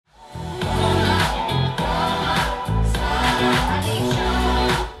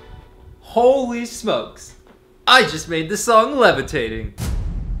Holy smokes. I just made the song Levitating.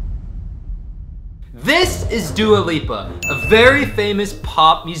 This is Dua Lipa, a very famous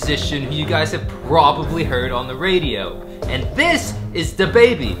pop musician who you guys have probably heard on the radio. And this is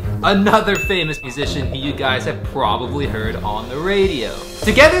Dababy, another famous musician who you guys have probably heard on the radio.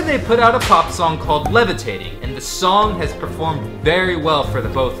 Together they put out a pop song called Levitating, and the song has performed very well for the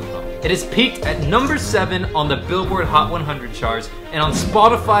both of them. It has peaked at number 7 on the Billboard Hot 100 charts, and on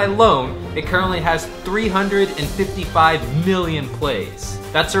Spotify alone, it currently has 355 million plays.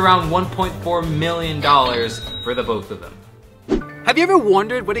 That's around $1.4 million for the both of them. Have you ever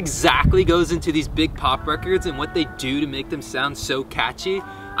wondered what exactly goes into these big pop records and what they do to make them sound so catchy?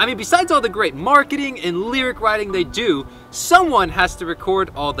 I mean, besides all the great marketing and lyric writing they do, someone has to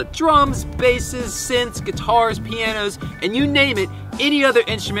record all the drums, basses, synths, guitars, pianos, and you name it, any other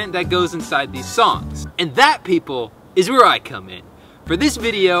instrument that goes inside these songs. And that, people, is where I come in. For this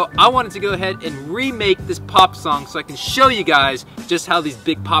video, I wanted to go ahead and remake this pop song so I can show you guys just how these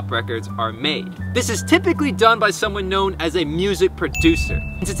big pop records are made. This is typically done by someone known as a music producer.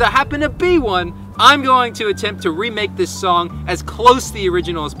 And since I happen to be one, I'm going to attempt to remake this song as close to the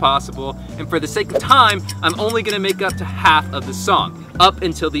original as possible, and for the sake of time, I'm only gonna make up to half of the song, up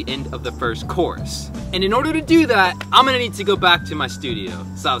until the end of the first chorus. And in order to do that, I'm gonna need to go back to my studio.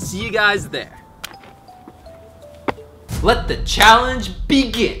 So I'll see you guys there. Let the challenge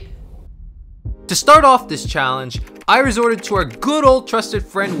begin. To start off this challenge, I resorted to our good old trusted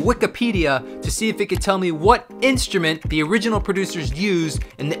friend Wikipedia to see if it could tell me what instrument the original producers used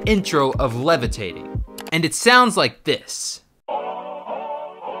in the intro of Levitating. And it sounds like this.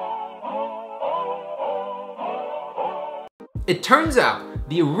 It turns out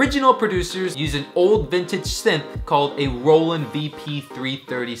the original producers used an old vintage synth called a Roland VP330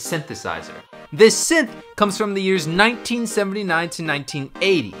 synthesizer. This synth comes from the years 1979 to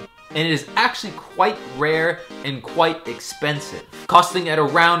 1980, and it is actually quite rare and quite expensive, costing at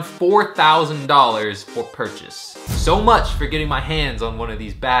around $4,000 for purchase. So much for getting my hands on one of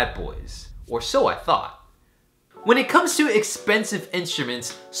these bad boys, or so I thought. When it comes to expensive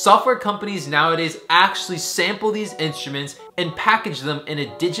instruments, software companies nowadays actually sample these instruments and package them in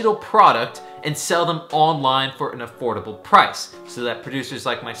a digital product and sell them online for an affordable price, so that producers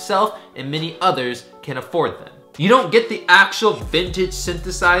like myself and many others can afford them. You don't get the actual vintage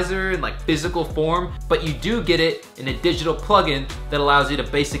synthesizer in like physical form, but you do get it in a digital plugin that allows you to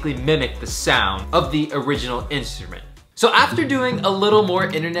basically mimic the sound of the original instrument. So after doing a little more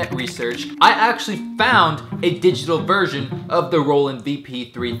internet research, I actually found a digital version of the Roland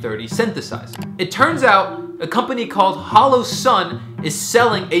VP330 synthesizer. It turns out a company called Hollow Sun is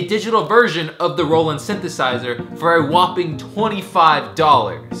selling a digital version of the Roland synthesizer for a whopping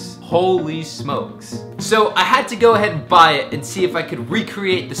 $25. Holy smokes. So I had to go ahead and buy it and see if I could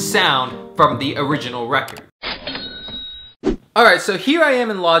recreate the sound from the original record. Alright, so here I am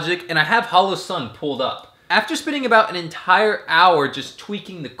in Logic and I have Hollow Sun pulled up. After spending about an entire hour just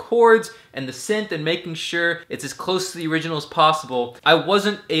tweaking the chords and the synth and making sure it's as close to the original as possible, I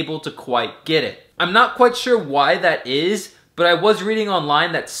wasn't able to quite get it. I'm not quite sure why that is, but I was reading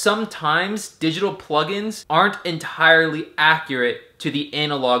online that sometimes digital plugins aren't entirely accurate to the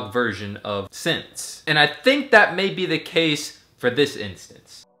analog version of synths. And I think that may be the case for this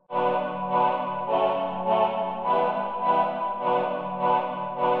instance.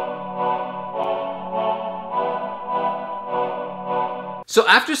 So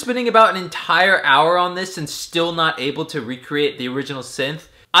after spending about an entire hour on this and still not able to recreate the original synth,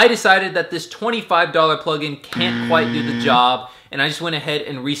 I decided that this $25 plugin can't quite do the job, and I just went ahead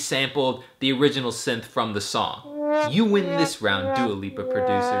and resampled the original synth from the song. You win this round, Dua Lipa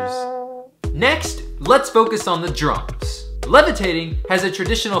producers. Next, let's focus on the drums. Levitating has a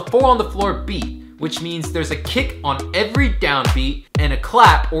traditional 4 on the floor beat, which means there's a kick on every downbeat and a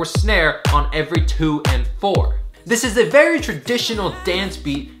clap or snare on every 2 and 4. This is a very traditional dance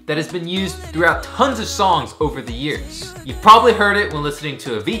beat that has been used throughout tons of songs over the years. You've probably heard it when listening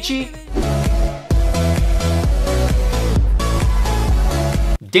to Avicii,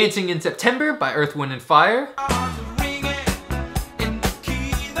 Dancing in September by Earth, Wind & Fire,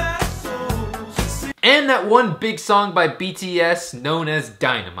 and that one big song by BTS known as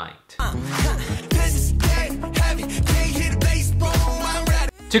Dynamite.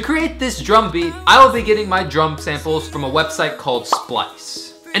 To create this drum beat, I will be getting my drum samples from a website called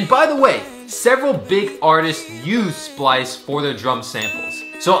Splice. And by the way, several big artists use Splice for their drum samples,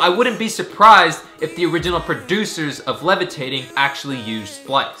 so I wouldn't be surprised if the original producers of Levitating actually used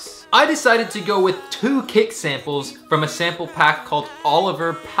Splice. I decided to go with 2 kick samples from a sample pack called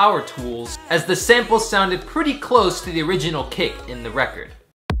Oliver Power Tools, as the samples sounded pretty close to the original kick in the record.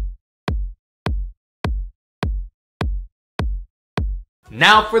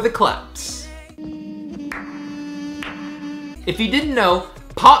 Now for the claps. If you didn't know,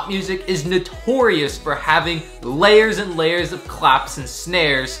 pop music is notorious for having layers and layers of claps and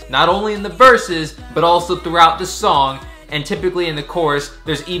snares, not only in the verses, but also throughout the song, and typically in the chorus,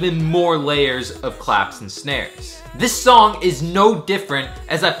 there's even more layers of claps and snares. This song is no different,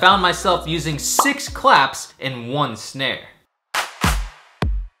 as I found myself using 6 claps and 1 snare.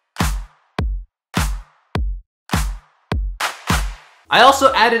 I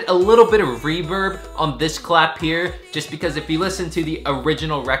also added a little bit of reverb on this clap here, just because if you listen to the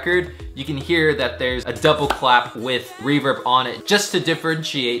original record, you can hear that there's a double clap with reverb on it, just to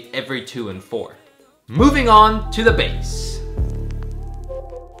differentiate every 2 and 4. Moving on to the bass.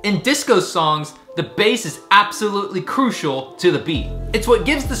 In disco songs, the bass is absolutely crucial to the beat. It's what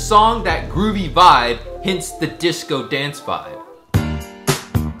gives the song that groovy vibe, hence the disco dance vibe.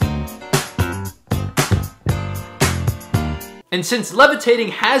 And since Levitating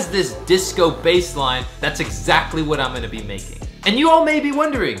has this disco bass line, that's exactly what I'm gonna be making. And you all may be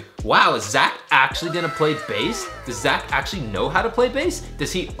wondering, wow, is Zach actually gonna play bass? Does Zach actually know how to play bass?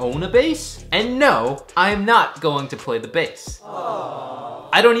 Does he own a bass? And no, I am not going to play the bass. Aww.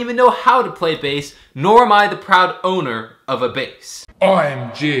 I don't even know how to play bass, nor am I the proud owner of a bass.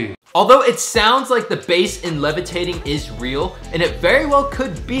 OMG. Although it sounds like the bass in Levitating is real, and it very well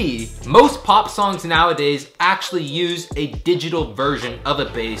could be, most pop songs nowadays actually use a digital version of a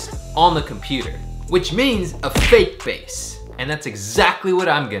bass on the computer, which means a fake bass. And that's exactly what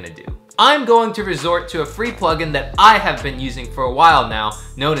I'm gonna do. I'm going to resort to a free plugin that I have been using for a while now,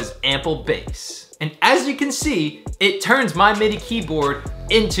 known as Ample Bass. And as you can see, it turns my MIDI keyboard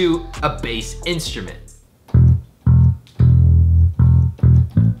into a bass instrument.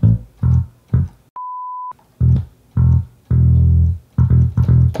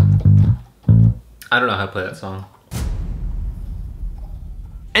 I don't know how to play that song.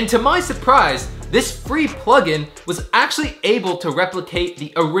 And to my surprise, this free plugin was actually able to replicate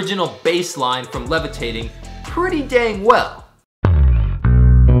the original bass line from Levitating pretty dang well.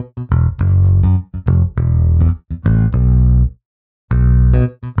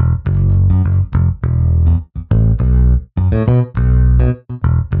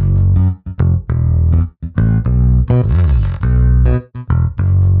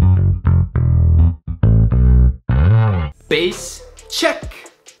 Bass, check.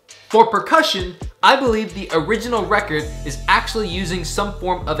 For percussion, I believe the original record is actually using some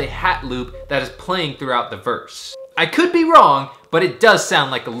form of a hat loop that is playing throughout the verse. I could be wrong, but it does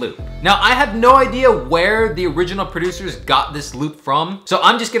sound like a loop. Now, I have no idea where the original producers got this loop from, so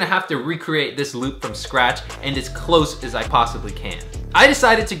I'm just gonna have to recreate this loop from scratch and as close as I possibly can. I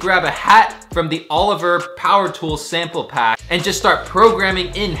decided to grab a hat from the Oliver Power Tools sample pack and just start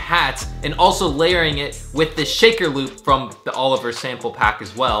programming in hats and also layering it with the shaker loop from the Oliver sample pack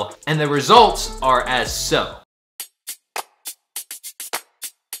as well. And the results are as so.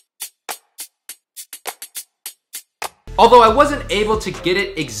 Although I wasn't able to get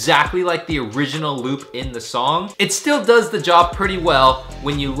it exactly like the original loop in the song, it still does the job pretty well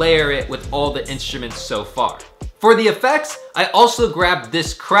when you layer it with all the instruments so far. For the effects, I also grabbed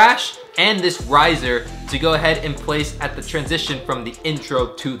this crash and this riser to go ahead and place at the transition from the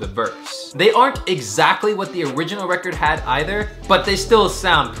intro to the verse. They aren't exactly what the original record had either, but they still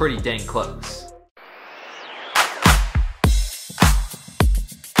sound pretty dang close.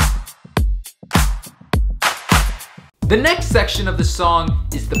 The next section of the song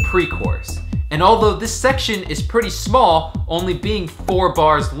is the pre-chorus. And although this section is pretty small, only being 4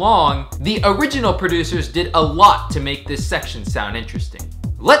 bars long, the original producers did a lot to make this section sound interesting.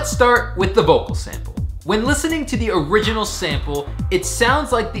 Let's start with the vocal sample. When listening to the original sample, it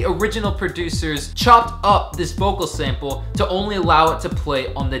sounds like the original producers chopped up this vocal sample to only allow it to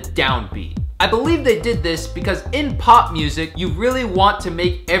play on the downbeat. I believe they did this because in pop music, you really want to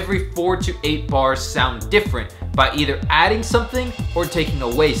make every 4 to 8 bars sound different by either adding something or taking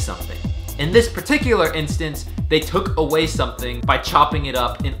away something. In this particular instance, they took away something by chopping it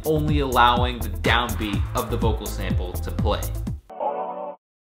up and only allowing the downbeat of the vocal sample to play.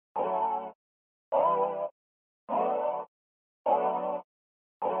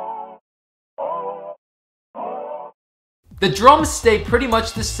 The drums stay pretty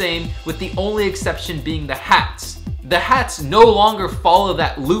much the same, with the only exception being the hats. The hats no longer follow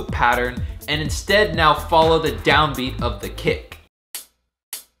that loop pattern and instead now follow the downbeat of the kick.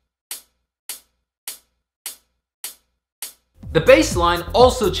 The bass line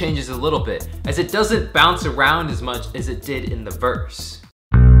also changes a little bit, as it doesn't bounce around as much as it did in the verse.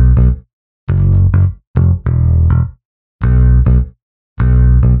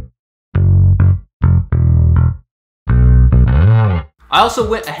 I I also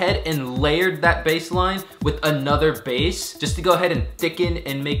went ahead and layered that bass line with another bass just to go ahead and thicken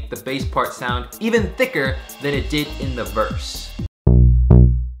and make the bass part sound even thicker than it did in the verse.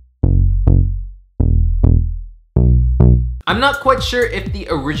 I'm not quite sure if the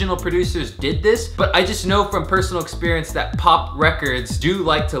original producers did this, but I just know from personal experience that pop records do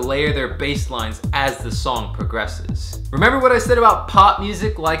like to layer their bass lines as the song progresses. Remember what I said about pop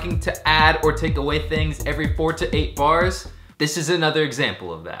music liking to add or take away things every 4 to 8 bars? This is another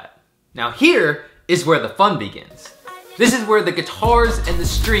example of that. Now here is where the fun begins. This is where the guitars and the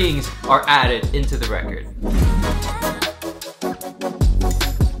strings are added into the record.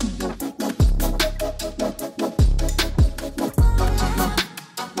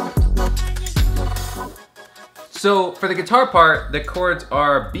 So for the guitar part, the chords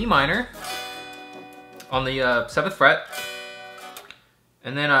are B minor on the 7th fret,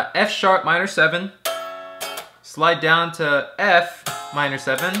 and then F sharp minor 7, slide down to F minor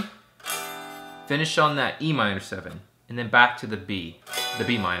 7, finish on that E minor 7, and then back to the B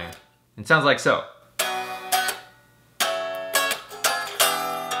minor. It sounds like so.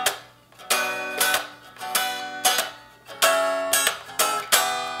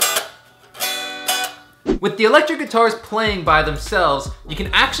 With the electric guitars playing by themselves, you can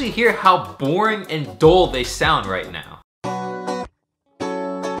actually hear how boring and dull they sound right now.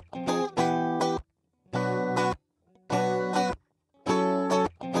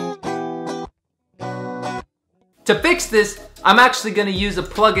 To fix this, I'm actually going to use a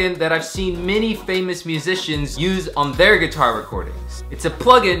plugin that I've seen many famous musicians use on their guitar recordings. It's a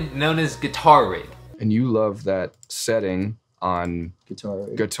plugin known as Guitar Rig. And you love that setting on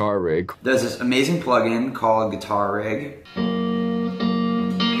Guitar Rig. There's this amazing plugin called Guitar Rig.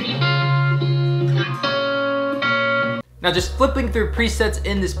 Now just flipping through presets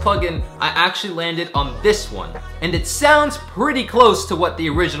in this plugin, I actually landed on this one. And it sounds pretty close to what the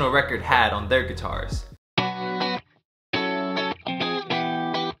original record had on their guitars.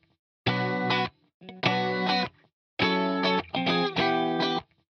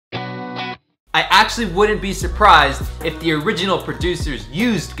 I actually wouldn't be surprised if the original producers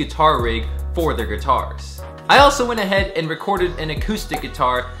used Guitar Rig for their guitars. I also went ahead and recorded an acoustic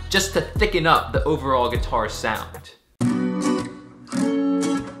guitar just to thicken up the overall guitar sound.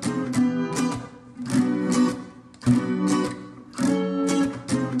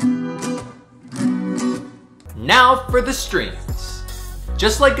 Now for the strings.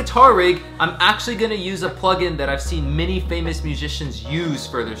 Just like Guitar Rig, I'm actually gonna use a plugin that I've seen many famous musicians use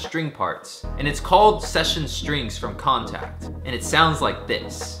for their string parts. And it's called Session Strings from Contact. And it sounds like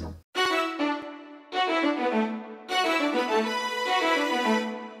this.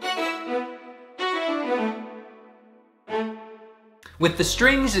 With the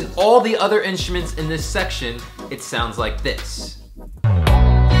strings and all the other instruments in this section, it sounds like this.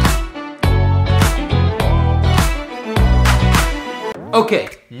 Okay,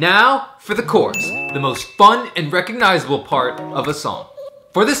 now for the chorus, the most fun and recognizable part of a song.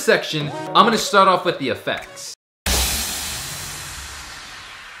 For this section, I'm gonna start off with the effects.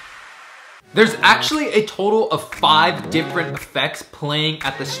 There's actually a total of 5 different effects playing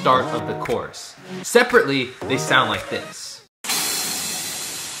at the start of the chorus. Separately, they sound like this.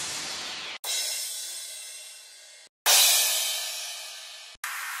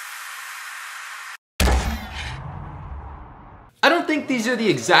 I don't think these are the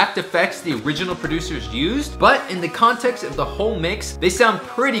exact effects the original producers used, but in the context of the whole mix, they sound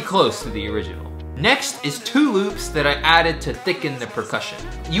pretty close to the original. Next is 2 loops that I added to thicken the percussion.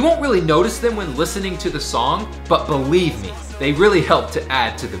 You won't really notice them when listening to the song, but believe me, they really help to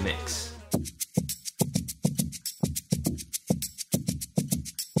add to the mix.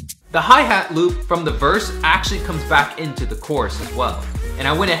 The hi-hat loop from the verse actually comes back into the chorus as well. And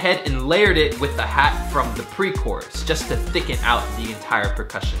I went ahead and layered it with the hat from the pre-chorus just to thicken out the entire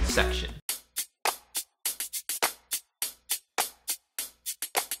percussion section.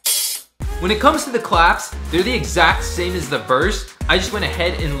 When it comes to the claps, they're the exact same as the verse. I just went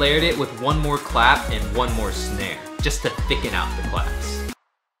ahead and layered it with 1 more clap and 1 more snare just to thicken out the claps.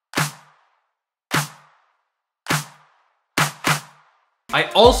 I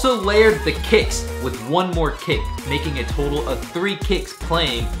also layered the kicks with 1 more kick, making a total of 3 kicks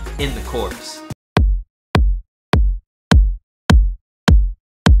playing in the chorus.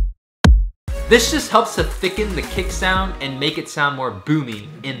 This just helps to thicken the kick sound and make it sound more boomy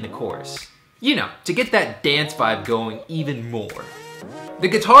in the chorus. You know, to get that dance vibe going even more. The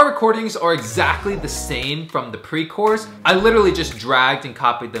guitar recordings are exactly the same from the pre-chorus. I literally just dragged and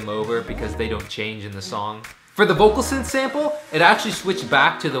copied them over because they don't change in the song. For the vocal synth sample, it actually switched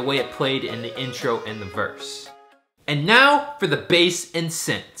back to the way it played in the intro and the verse. And now for the bass and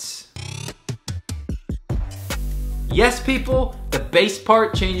synths. Yes, people, the bass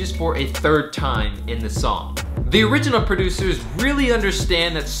part changes for a third time in the song. The original producers really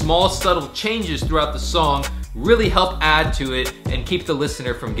understand that small, subtle changes throughout the song really help add to it and keep the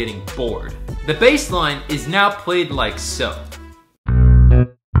listener from getting bored. The bass line is now played like so.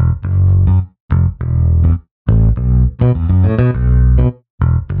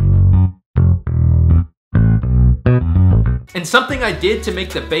 And something I did to make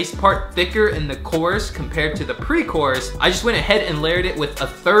the bass part thicker in the chorus compared to the pre-chorus, I just went ahead and layered it with a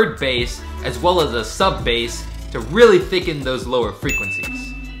third bass as well as a sub bass to really thicken those lower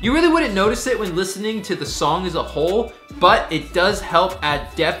frequencies. You really wouldn't notice it when listening to the song as a whole, but it does help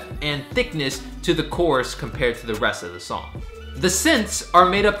add depth and thickness to the chorus compared to the rest of the song. The synths are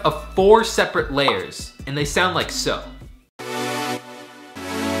made up of 4 separate layers, and they sound like so.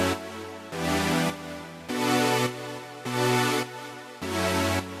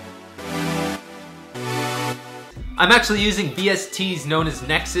 I'm actually using VSTs known as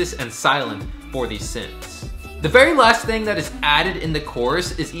Nexus and Silent for these synths. The very last thing that is added in the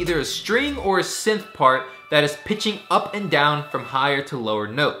chorus is either a string or a synth part that is pitching up and down from higher to lower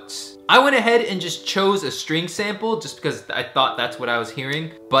notes. I went ahead and just chose a string sample just because I thought that's what I was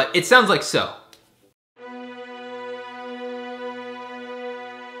hearing, but it sounds like so.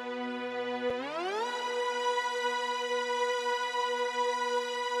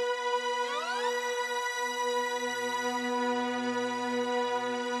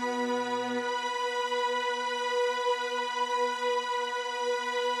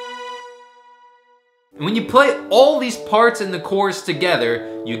 And when you play all these parts in the chorus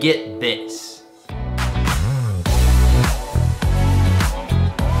together, you get this.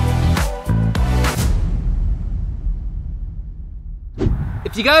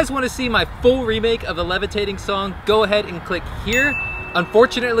 If you guys want to see my full remake of the Levitating song, go ahead and click here.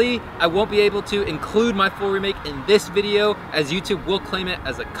 Unfortunately, I won't be able to include my full remake in this video as YouTube will claim it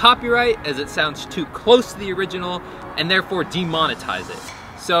as a copyright as it sounds too close to the original and therefore demonetize it.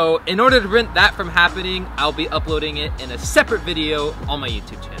 So in order to prevent that from happening, I'll be uploading it in a separate video on my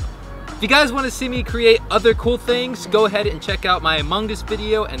YouTube channel. If you guys want to see me create other cool things, go ahead and check out my Among Us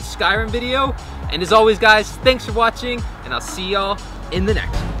video and Skyrim video. And as always guys, thanks for watching and I'll see y'all in the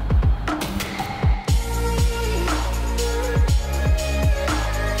next one.